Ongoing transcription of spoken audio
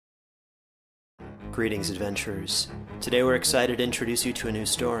Greetings, adventurers. Today we're excited to introduce you to a new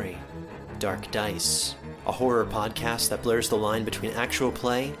story, Dark Dice, a horror podcast that blurs the line between actual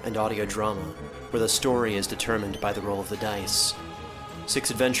play and audio drama, where the story is determined by the roll of the dice.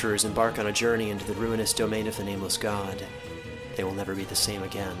 6 adventurers embark on a journey into the ruinous domain of the Nameless God. They will never be the same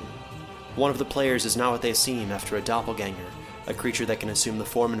again. One of the players is not what they seem after a doppelganger, a creature that can assume the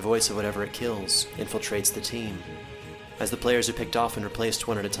form and voice of whatever it kills, infiltrates the team. As the players are picked off and replaced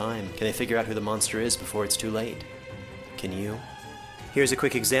one at a time, can they figure out who the monster is before it's too late? Can you? Here's a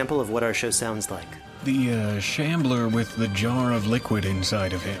quick example of what our show sounds like. The shambler with the jar of liquid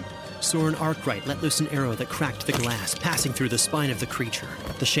inside of him. Soren Arkwright let loose an arrow that cracked the glass, passing through the spine of the creature.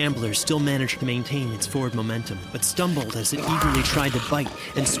 The shambler still managed to maintain its forward momentum, but stumbled as it eagerly tried to bite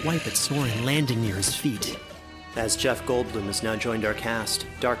and swipe at Soren, landing near his feet. As Jeff Goldblum has now joined our cast,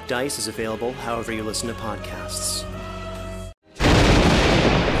 Dark Dice is available however you listen to podcasts.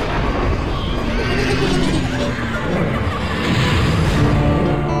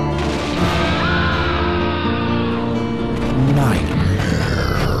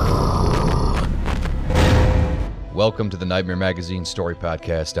 Welcome to the Nightmare Magazine Story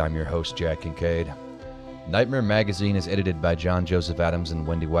Podcast. I'm your host, Jack Kincaid. Nightmare Magazine is edited by John Joseph Adams and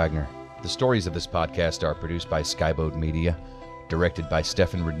Wendy Wagner. The stories of this podcast are produced by Skyboat Media, directed by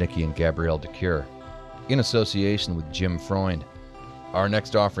Stefan Rudnicki and Gabrielle DeCure, in association with Jim Freund. Our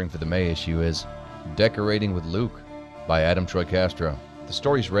next offering for the May issue is Decorating with Luke by Adam Troy Castro. The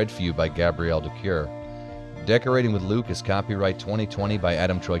story is read for you by Gabrielle DeCure. Decorating with Luke is copyright 2020 by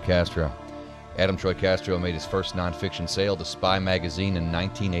Adam Troy Castro. Adam Troy Castro made his first nonfiction sale to Spy magazine in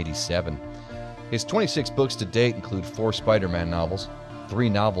 1987. His 26 books to date include 4 Spider-Man novels, 3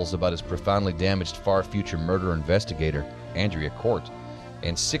 novels about his profoundly damaged far-future murder investigator, Andrea Court,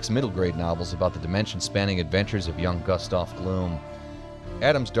 and 6 middle-grade novels about the dimension-spanning adventures of young Gustav Gloom.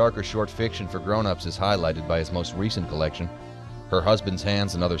 Adam's darker short fiction for grown-ups is highlighted by his most recent collection, Her Husband's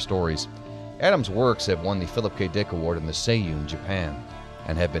Hands and Other Stories. Adam's works have won the Philip K. Dick Award in the Seiyu in Japan,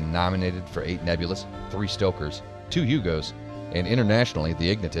 and have been nominated for 8 Nebulas, 3 Stokers, 2 Hugos, and internationally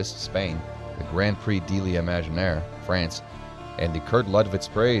the Ignitus, Spain, the Grand Prix de l'Imaginaire, France, and the Kurt Ludwig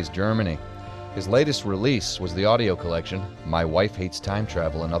Prize, Germany. His latest release was the audio collection, My Wife Hates Time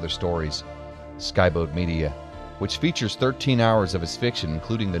Travel and Other Stories, Skyboat Media, which features 13 hours of his fiction,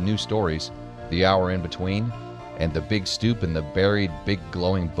 including the new stories, The Hour in Between, and The Big Stoop and the Buried Big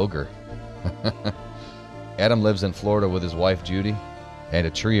Glowing Booger. Adam lives in Florida with his wife Judy, and a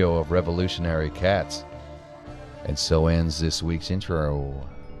trio of revolutionary cats. And so ends this week's intro.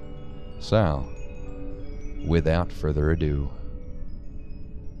 So, without further ado,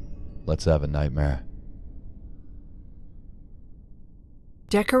 let's have a nightmare.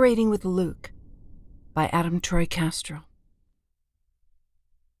 Decorating with Luke by Adam Troy Castro.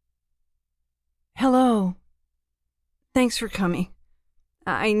 Hello. Thanks for coming.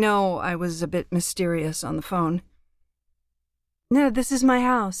 I know I was a bit mysterious on the phone. No, this is my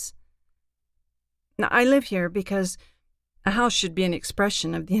house. Now, I live here because a house should be an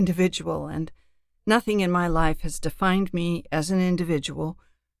expression of the individual, and nothing in my life has defined me as an individual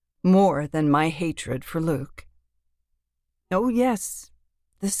more than my hatred for Luke. Oh, yes,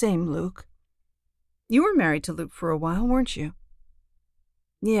 the same Luke. You were married to Luke for a while, weren't you?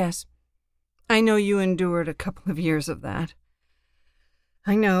 Yes, I know you endured a couple of years of that.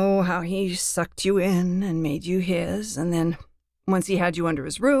 I know how he sucked you in and made you his, and then once he had you under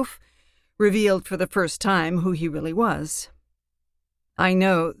his roof, revealed for the first time who he really was. I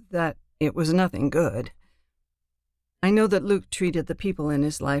know that it was nothing good. I know that Luke treated the people in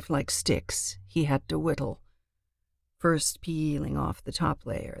his life like sticks he had to whittle, first peeling off the top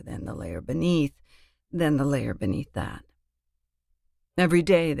layer, then the layer beneath, then the layer beneath that. Every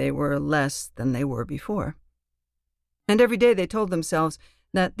day they were less than they were before. And every day they told themselves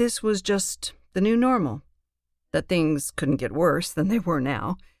that this was just the new normal, that things couldn't get worse than they were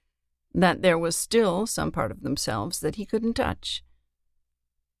now, that there was still some part of themselves that he couldn't touch.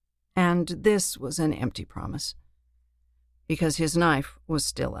 And this was an empty promise, because his knife was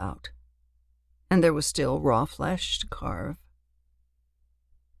still out, and there was still raw flesh to carve.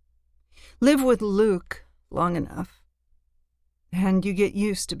 Live with Luke long enough, and you get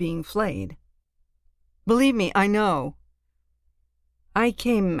used to being flayed. Believe me, I know. I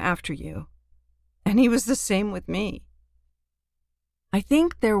came after you, and he was the same with me. I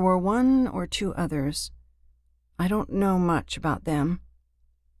think there were 1 or 2 others. I don't know much about them.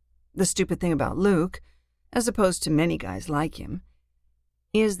 The stupid thing about Luke, as opposed to many guys like him,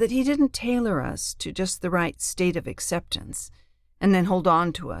 is that he didn't tailor us to just the right state of acceptance and then hold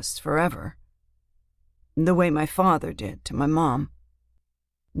on to us forever, the way my father did to my mom.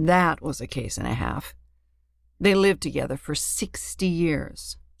 That was a case and a half. They lived together for 60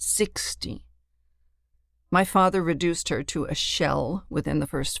 years. 60. My father reduced her to a shell within the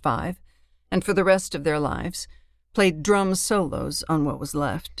first 5, and for the rest of their lives, played drum solos on what was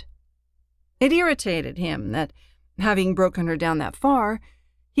left. It irritated him that, having broken her down that far,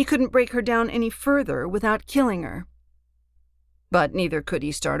 he couldn't break her down any further without killing her. But neither could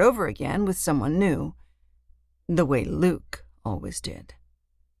he start over again with someone new, the way Luke always did.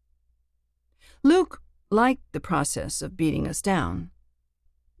 Luke liked the process of beating us down,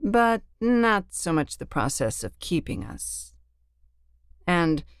 but not so much the process of keeping us.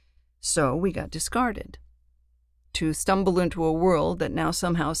 And so we got discarded, to stumble into a world that now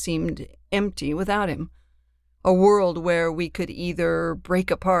somehow seemed empty without him, a world where we could either break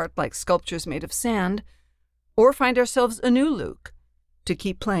apart like sculptures made of sand, or find ourselves a new Luke to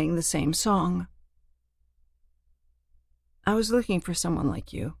keep playing the same song. I was looking for someone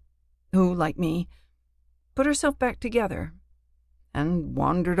like you, who, like me, put herself back together and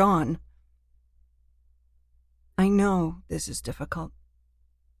wandered on. I know this is difficult.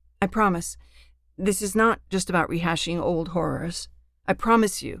 I promise, this is not just about rehashing old horrors. I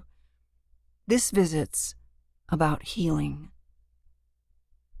promise you, this visit's about healing.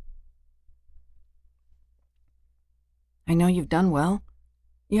 I know you've done well.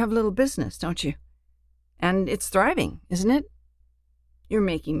 You have a little business, don't you? And it's thriving, isn't it? You're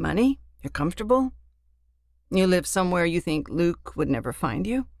making money. You're comfortable. You live somewhere you think Luke would never find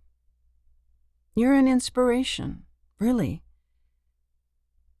you. You're an inspiration, really.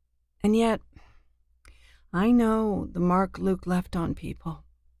 And yet, I know the mark Luke left on people.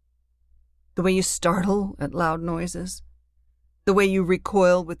 The way you startle at loud noises. The way you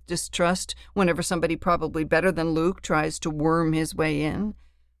recoil with distrust whenever somebody probably better than Luke tries to worm his way in.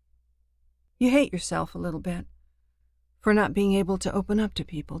 You hate yourself a little bit for not being able to open up to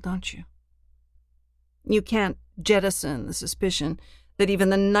people, don't you? You can't jettison the suspicion that even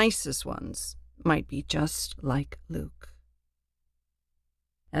the nicest ones might be just like Luke.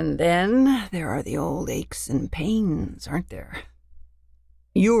 And then there are the old aches and pains, aren't there?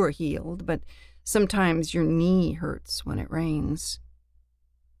 You're healed, but sometimes your knee hurts when it rains.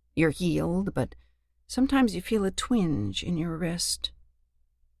 You're healed, but sometimes you feel a twinge in your wrist.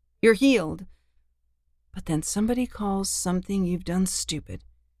 You're healed, but then somebody calls something you've done stupid.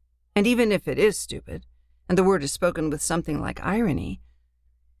 And even if it is stupid, and the word is spoken with something like irony,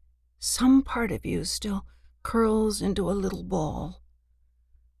 some part of you still curls into a little ball,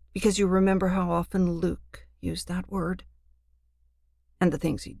 because you remember how often Luke used that word, and the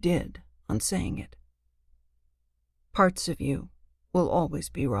things he did on saying it. Parts of you will always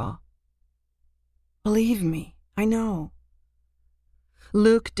be raw. Believe me, I know.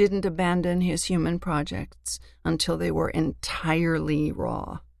 Luke didn't abandon his human projects until they were entirely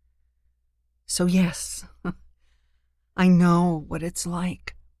raw. So yes, I know what it's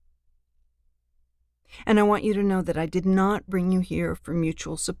like. And I want you to know that I did not bring you here for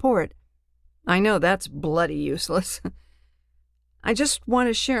mutual support. I know that's bloody useless. I just want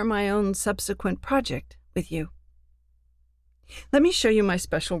to share my own subsequent project with you. Let me show you my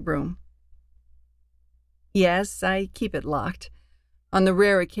special room. Yes, I keep it locked. On the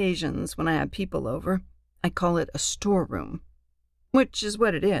rare occasions when I have people over, I call it a storeroom, which is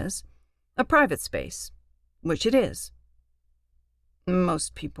what it is. A private space, which it is.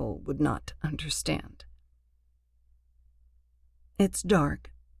 Most people would not understand. It's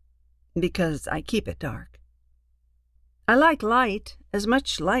dark, because I keep it dark. I like light, as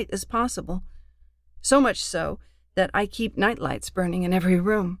much light as possible, so much so that I keep nightlights burning in every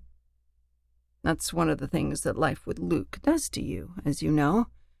room. That's one of the things that life with Luke does to you, as you know.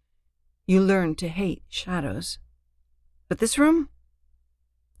 You learn to hate shadows. But this room,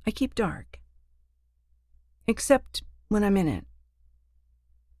 I keep dark. Except when I'm in it.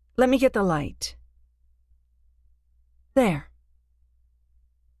 Let me get the light. There.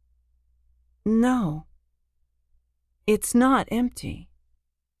 No. It's not empty.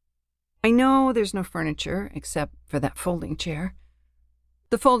 I know there's no furniture except for that folding chair.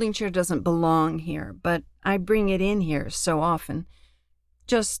 The folding chair doesn't belong here, but I bring it in here so often,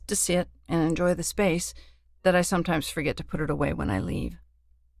 just to sit and enjoy the space, that I sometimes forget to put it away when I leave.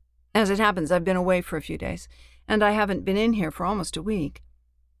 As it happens, I've been away for a few days, and I haven't been in here for almost a week.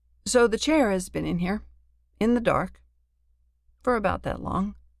 So the chair has been in here, in the dark, for about that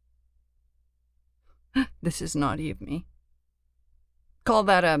long. This is naughty of me. Call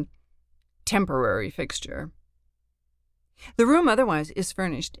that a temporary fixture. The room otherwise is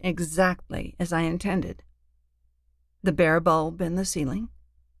furnished exactly as I intended. The bare bulb in the ceiling,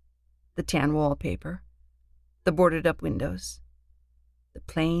 the tan wallpaper, the boarded-up windows. the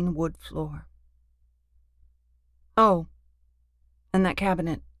plain wood floor. Oh, and that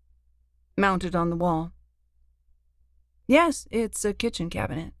cabinet, mounted on the wall. Yes, it's a kitchen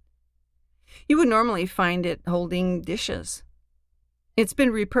cabinet. You would normally find it holding dishes. It's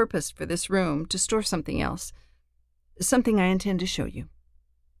been repurposed for this room to store something else, something I intend to show you.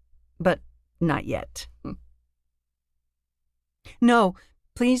 But not yet. No,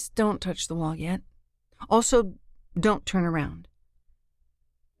 please don't touch the wall yet. Also, don't turn around.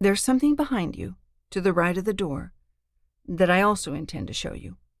 There's something behind you, to the right of the door, that I also intend to show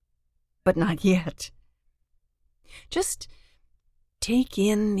you. But not yet. Just take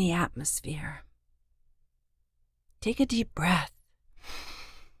in the atmosphere. Take a deep breath.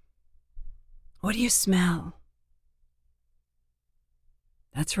 What do you smell?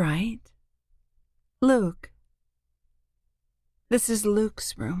 That's right. Luke. This is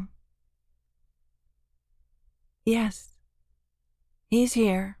Luke's room. Yes, he's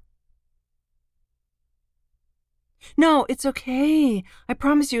here. No, it's okay. I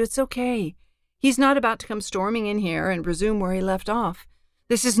promise you it's okay. He's not about to come storming in here and resume where he left off.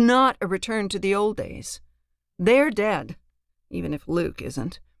 This is not a return to the old days. They're dead, even if Luke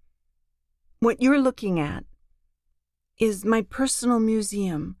isn't. What you're looking at is my personal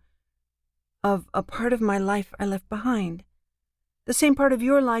museum of a part of my life I left behind. The same part of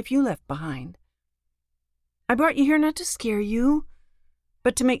your life you left behind. I brought you here not to scare you,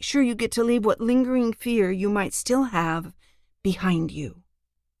 but to make sure you get to leave what lingering fear you might still have behind you.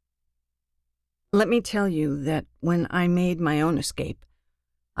 Let me tell you that when I made my own escape,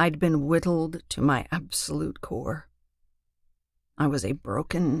 I'd been whittled to my absolute core. I was a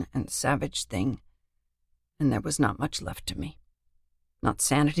broken and savage thing, and there was not much left to me. Not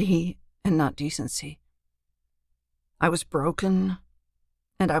sanity and not decency. I was broken,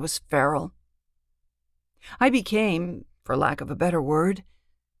 and I was feral. I became, for lack of a better word,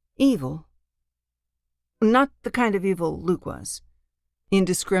 evil. Not the kind of evil Luke was,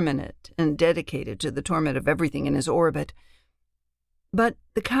 indiscriminate and dedicated to the torment of everything in his orbit, but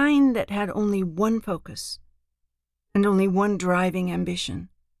the kind that had only one focus and only one driving ambition.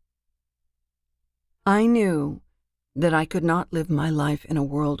 I knew that I could not live my life in a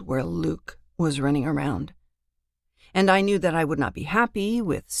world where Luke was running around, and I knew that I would not be happy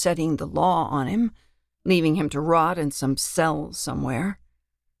with setting the law on him, leaving him to rot in some cell somewhere.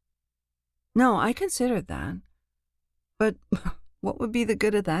 No, I considered that. But what would be the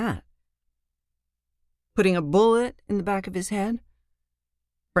good of that? Putting a bullet in the back of his head?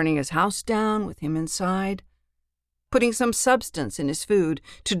 Burning his house down with him inside? Putting some substance in his food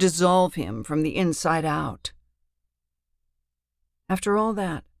to dissolve him from the inside out? After all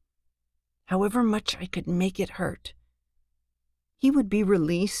that, however much I could make it hurt, he would be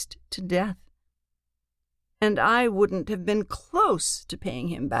released to death. And I wouldn't have been close to paying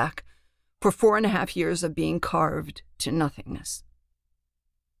him back for 4.5 years of being carved to nothingness.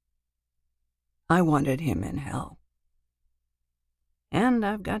 I wanted him in hell. And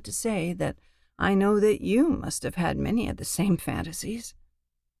I've got to say that I know that you must have had many of the same fantasies.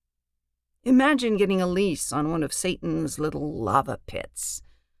 Imagine getting a lease on one of Satan's little lava pits,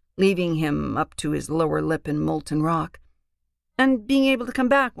 leaving him up to his lower lip in molten rock, and being able to come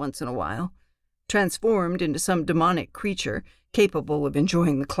back once in a while, transformed into some demonic creature capable of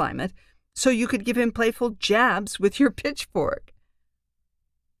enjoying the climate, so you could give him playful jabs with your pitchfork.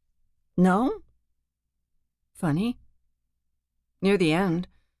 No? Funny. Near the end,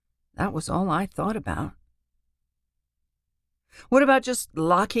 that was all I thought about. What about just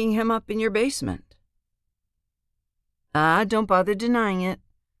locking him up in your basement? Don't bother denying it.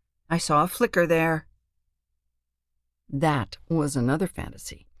 I saw a flicker there. That was another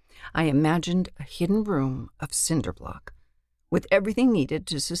fantasy. I imagined a hidden room of cinder block, with everything needed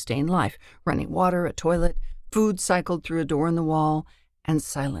to sustain life, running water, a toilet, food cycled through a door in the wall, and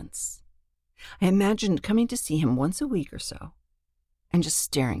silence. I imagined coming to see him once a week or so, and just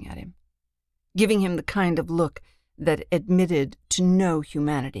staring at him, giving him the kind of look that admitted to no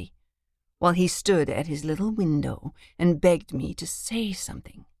humanity, while he stood at his little window and begged me to say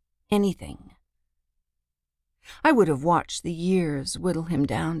something, anything. I would have watched the years whittle him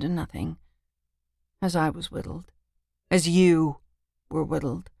down to nothing, as I was whittled, as you were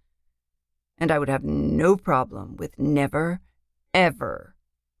whittled, and I would have no problem with never, ever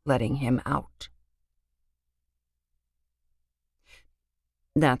letting him out.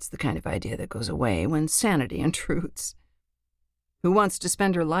 That's the kind of idea that goes away when sanity intrudes. Who wants to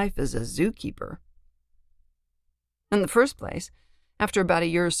spend her life as a zookeeper? In the first place, after about a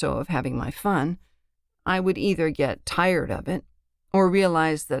year or so of having my fun, I would either get tired of it or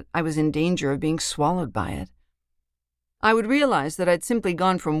realize that I was in danger of being swallowed by it. I would realize that I'd simply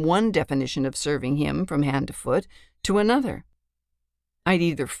gone from one definition of serving him from hand to foot to another. I'd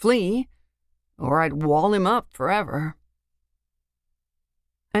either flee, or I'd wall him up forever.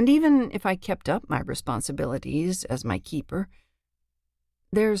 And even if I kept up my responsibilities as my keeper,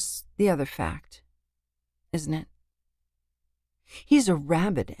 there's the other fact, isn't it? He's a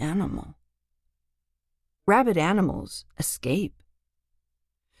rabid animal. Rabid animals escape.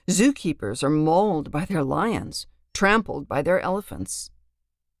 Zookeepers are mauled by their lions, trampled by their elephants.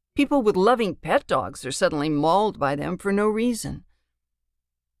 People with loving pet dogs are suddenly mauled by them for no reason.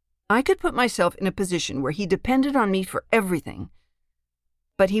 I could put myself in a position where he depended on me for everything,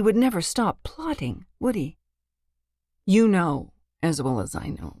 but he would never stop plotting, would he? You know, as well as I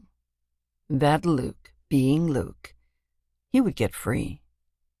know, that Luke, being Luke, he would get free.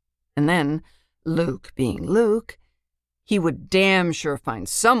 And then, Luke being Luke, he would damn sure find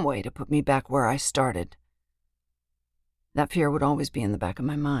some way to put me back where I started. That fear would always be in the back of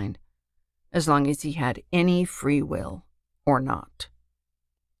my mind, as long as he had any free will or not.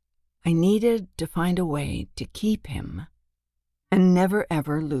 I needed to find a way to keep him and never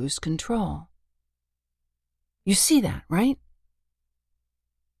ever lose control. You see that, right?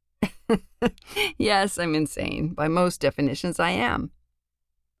 Yes, I'm insane. By most definitions, I am.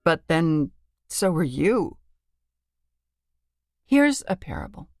 But then, so are you. Here's a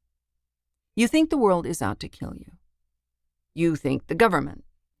parable. You think the world is out to kill you. You think the government,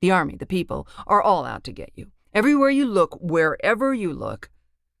 the army, the people are all out to get you. Everywhere you look, wherever you look,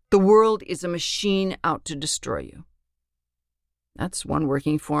 the world is a machine out to destroy you. That's one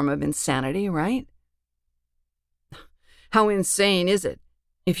working form of insanity, right? How insane is it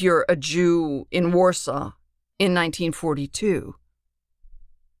if you're a Jew in Warsaw in 1942?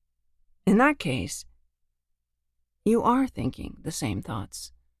 In that case, you are thinking the same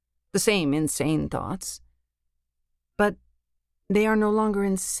thoughts, the same insane thoughts. But they are no longer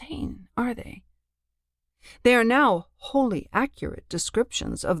insane, are they? They are now wholly accurate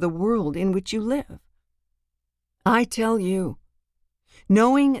descriptions of the world in which you live. I tell you,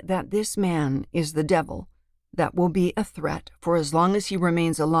 knowing that this man is the devil that will be a threat for as long as he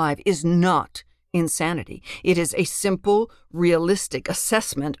remains alive is not insanity. It is a simple, realistic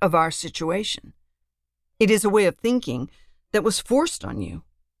assessment of our situation. It is a way of thinking that was forced on you,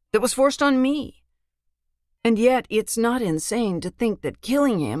 that was forced on me. And yet it's not insane to think that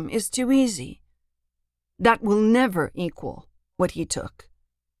killing him is too easy. That will never equal what he took.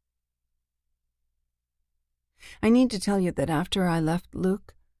 I need to tell you that after I left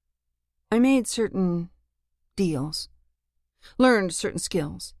Luke, I made certain deals, learned certain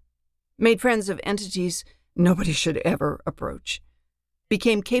skills, made friends of entities nobody should ever approach,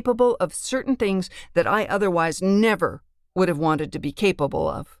 became capable of certain things that I otherwise never would have wanted to be capable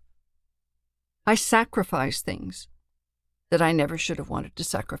of. I sacrificed things that I never should have wanted to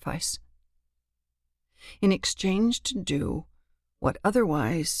sacrifice, in exchange to do what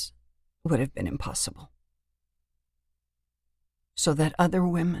otherwise would have been impossible. So that other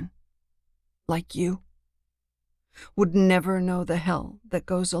women, like you, would never know the hell that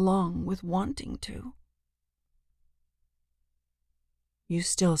goes along with wanting to. You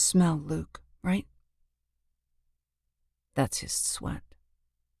still smell Luke, right? That's his sweat.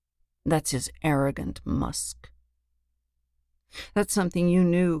 That's his arrogant musk. That's something you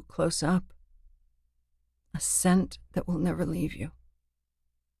knew close up. A scent that will never leave you.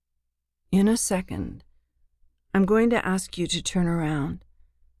 In a second, I'm going to ask you to turn around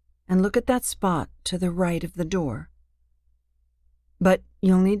and look at that spot to the right of the door. But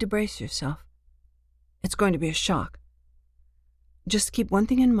you'll need to brace yourself. It's going to be a shock. Just keep one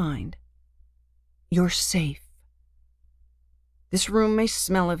thing in mind. You're safe. This room may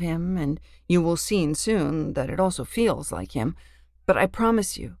smell of him, and you will see soon that it also feels like him, but I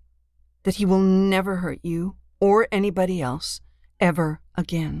promise you that he will never hurt you or anybody else ever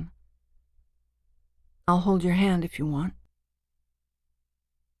again. I'll hold your hand if you want.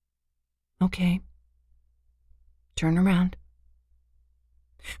 Okay. Turn around.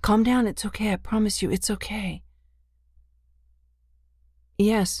 Calm down, it's okay, I promise you, it's okay.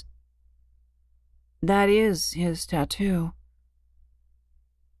 Yes, that is his tattoo.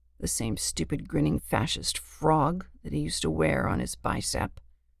 The same stupid grinning fascist frog that he used to wear on his bicep.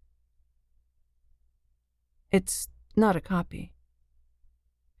 It's not a copy.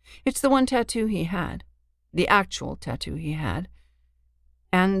 It's the one tattoo he had, the actual tattoo he had,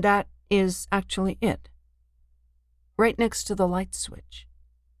 and that is actually it, right next to the light switch.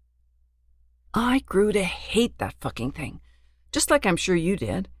 I grew to hate that fucking thing, just like I'm sure you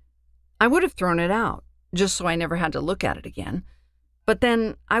did. I would have thrown it out, just so I never had to look at it again, but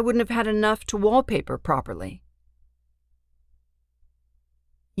then I wouldn't have had enough to wallpaper properly.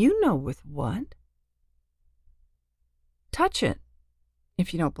 You know with what. Touch it,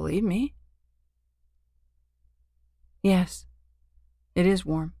 if you don't believe me. Yes, it is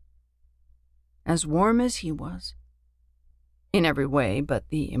warm. As warm as he was. In every way but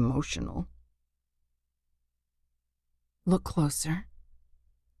the emotional. Look closer.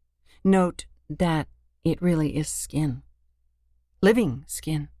 Note that it really is skin. Living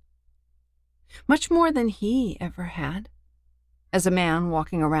skin. Much more than he ever had, as a man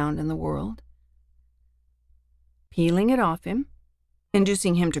walking around in the world. Peeling it off him,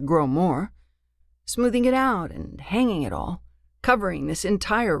 inducing him to grow more, smoothing it out and hanging it all, covering this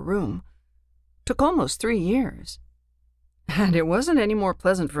entire room, took almost 3 years. And it wasn't any more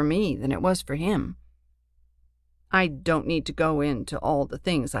pleasant for me than it was for him. I don't need to go into all the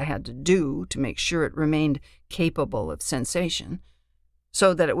things I had to do to make sure it remained capable of sensation,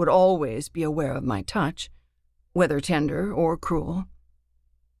 so that it would always be aware of my touch, whether tender or cruel.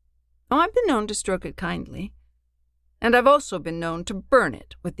 Oh, I've been known to stroke it kindly, and I've also been known to burn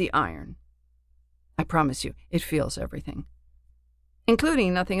it with the iron. I promise you, it feels everything,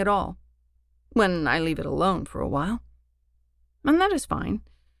 including nothing at all, when I leave it alone for a while. And that is fine,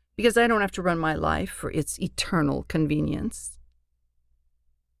 because I don't have to run my life for its eternal convenience.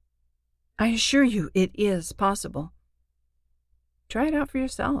 I assure you it is possible. Try it out for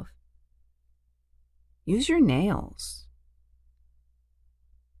yourself. Use your nails.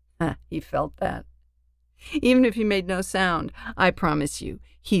 He felt that. Even if he made no sound, I promise you,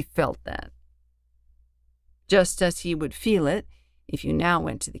 he felt that. Just as he would feel it if you now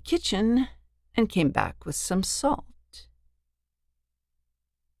went to the kitchen and came back with some salt.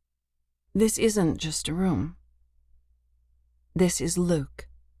 This isn't just a room. This is Luke,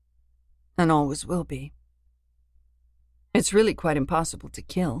 and always will be. It's really quite impossible to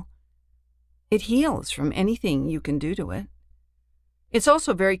kill. It heals from anything you can do to it. It's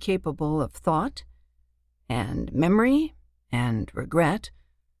also very capable of thought, and memory, and regret,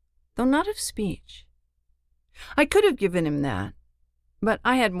 though not of speech. I could have given him that, but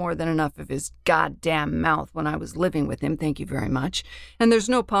I had more than enough of his goddamn mouth when I was living with him, thank you very much, and there's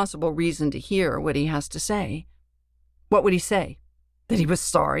no possible reason to hear what he has to say. What would he say? That he was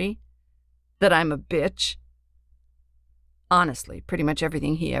sorry? That I'm a bitch? Honestly, pretty much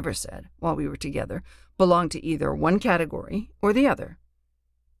everything he ever said while we were together belonged to either one category or the other.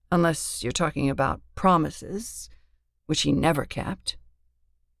 Unless you're talking about promises, which he never kept.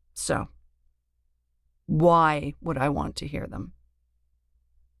 So, why would I want to hear them?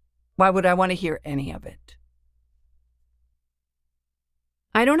 Why would I want to hear any of it?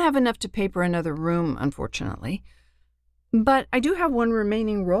 I don't have enough to paper another room, unfortunately, but I do have one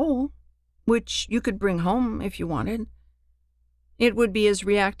remaining roll, which you could bring home if you wanted. It would be as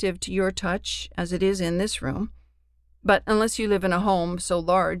reactive to your touch as it is in this room, but unless you live in a home so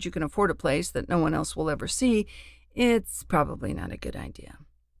large you can afford a place that no one else will ever see, it's probably not a good idea.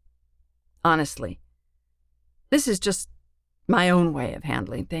 Honestly, this is just my own way of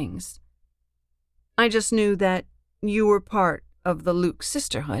handling things. I just knew that you were part of the Luke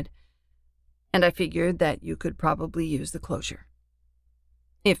sisterhood, and I figured that you could probably use the closure,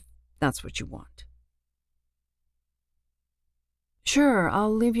 if that's what you want. Sure,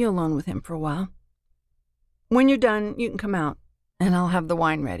 I'll leave you alone with him for a while. When you're done, you can come out, and I'll have the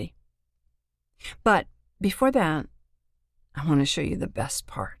wine ready. But before that, I want to show you the best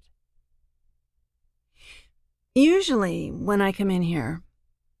part. Usually, when I come in here,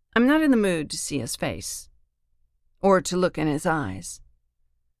 I'm not in the mood to see his face, or to look in his eyes.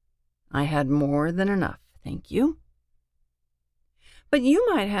 I had more than enough, thank you. But you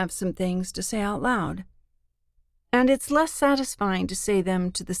might have some things to say out loud, and it's less satisfying to say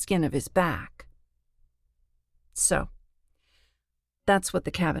them to the skin of his back. So, that's what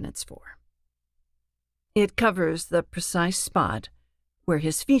the cabinet's for. It covers the precise spot where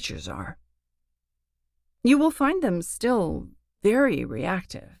his features are. You will find them still very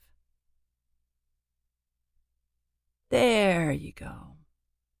reactive. There you go.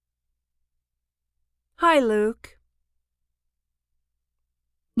 Hi, Luke.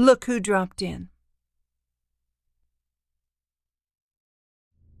 Look who dropped in.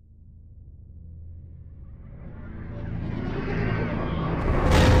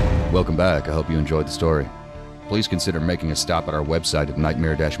 Welcome back. I hope you enjoyed the story. Please consider making a stop at our website at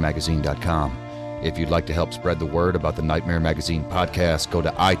nightmare-magazine.com. If you'd like to help spread the word about the Nightmare Magazine podcast, go to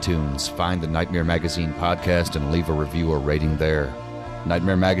iTunes, find the Nightmare Magazine podcast, and leave a review or rating there.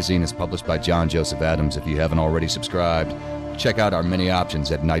 Nightmare Magazine is published by John Joseph Adams. If you haven't already subscribed, check out our many options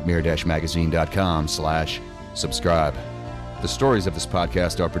at nightmare-magazine.com/subscribe. The stories of this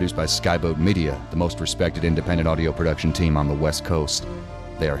podcast are produced by Skyboat Media, the most respected independent audio production team on the West Coast.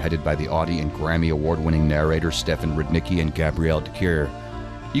 They are headed by the Audie and Grammy award-winning narrators Stefan Rudnicki and Gabrielle Decuir.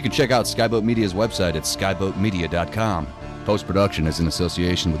 You can check out Skyboat Media's website at skyboatmedia.com. Post-production is in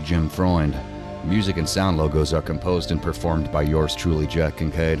association with Jim Freund. Music and sound logos are composed and performed by yours truly, Jack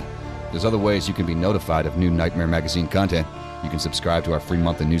Kincaid. There's other ways you can be notified of new Nightmare Magazine content. You can subscribe to our free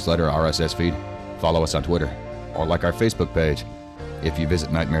monthly newsletter RSS feed, follow us on Twitter, or like our Facebook page. If you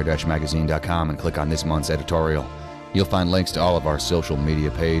visit nightmare-magazine.com and click on this month's editorial, you'll find links to all of our social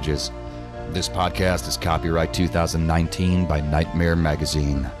media pages. This podcast is copyright 2019 by Nightmare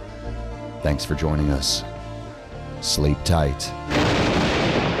Magazine. Thanks for joining us. Sleep tight.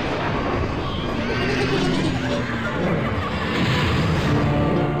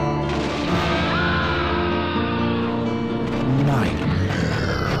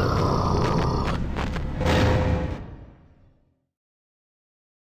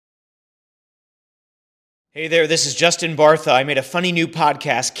 Hey there, this is Justin Bartha. I made a funny new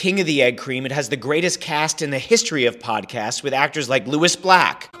podcast, King of the Egg Cream. It has the greatest cast in the history of podcasts with actors like Louis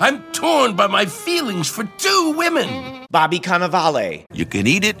Black. I'm torn by my feelings for two women. Bobby Cannavale. You can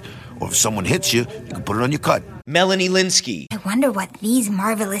eat it, or if someone hits you, you can put it on your cut. Melanie Linsky. I wonder what these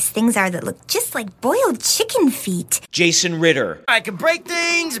marvelous things are that look just like boiled chicken feet. Jason Ritter. I can break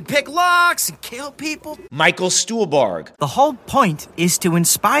things and pick locks and kill people. Michael Stuhlbarg. The whole point is to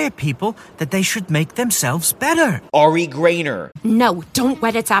inspire people that they should make themselves better. Ari Grainer. No, don't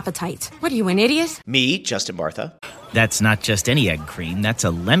whet its appetite. What are you, an idiot? Me, Justin Bartha. That's not just any egg cream, that's a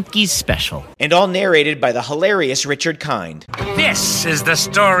Lemke's special. And all narrated by the hilarious Richard Kind. This is the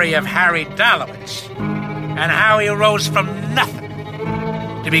story of Harry Dalowitz and how he rose from nothing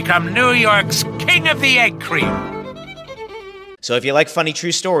to become New York's King of the Egg Cream. So if you like funny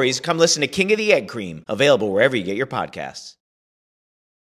true stories, come listen to King of the Egg Cream, available wherever you get your podcasts.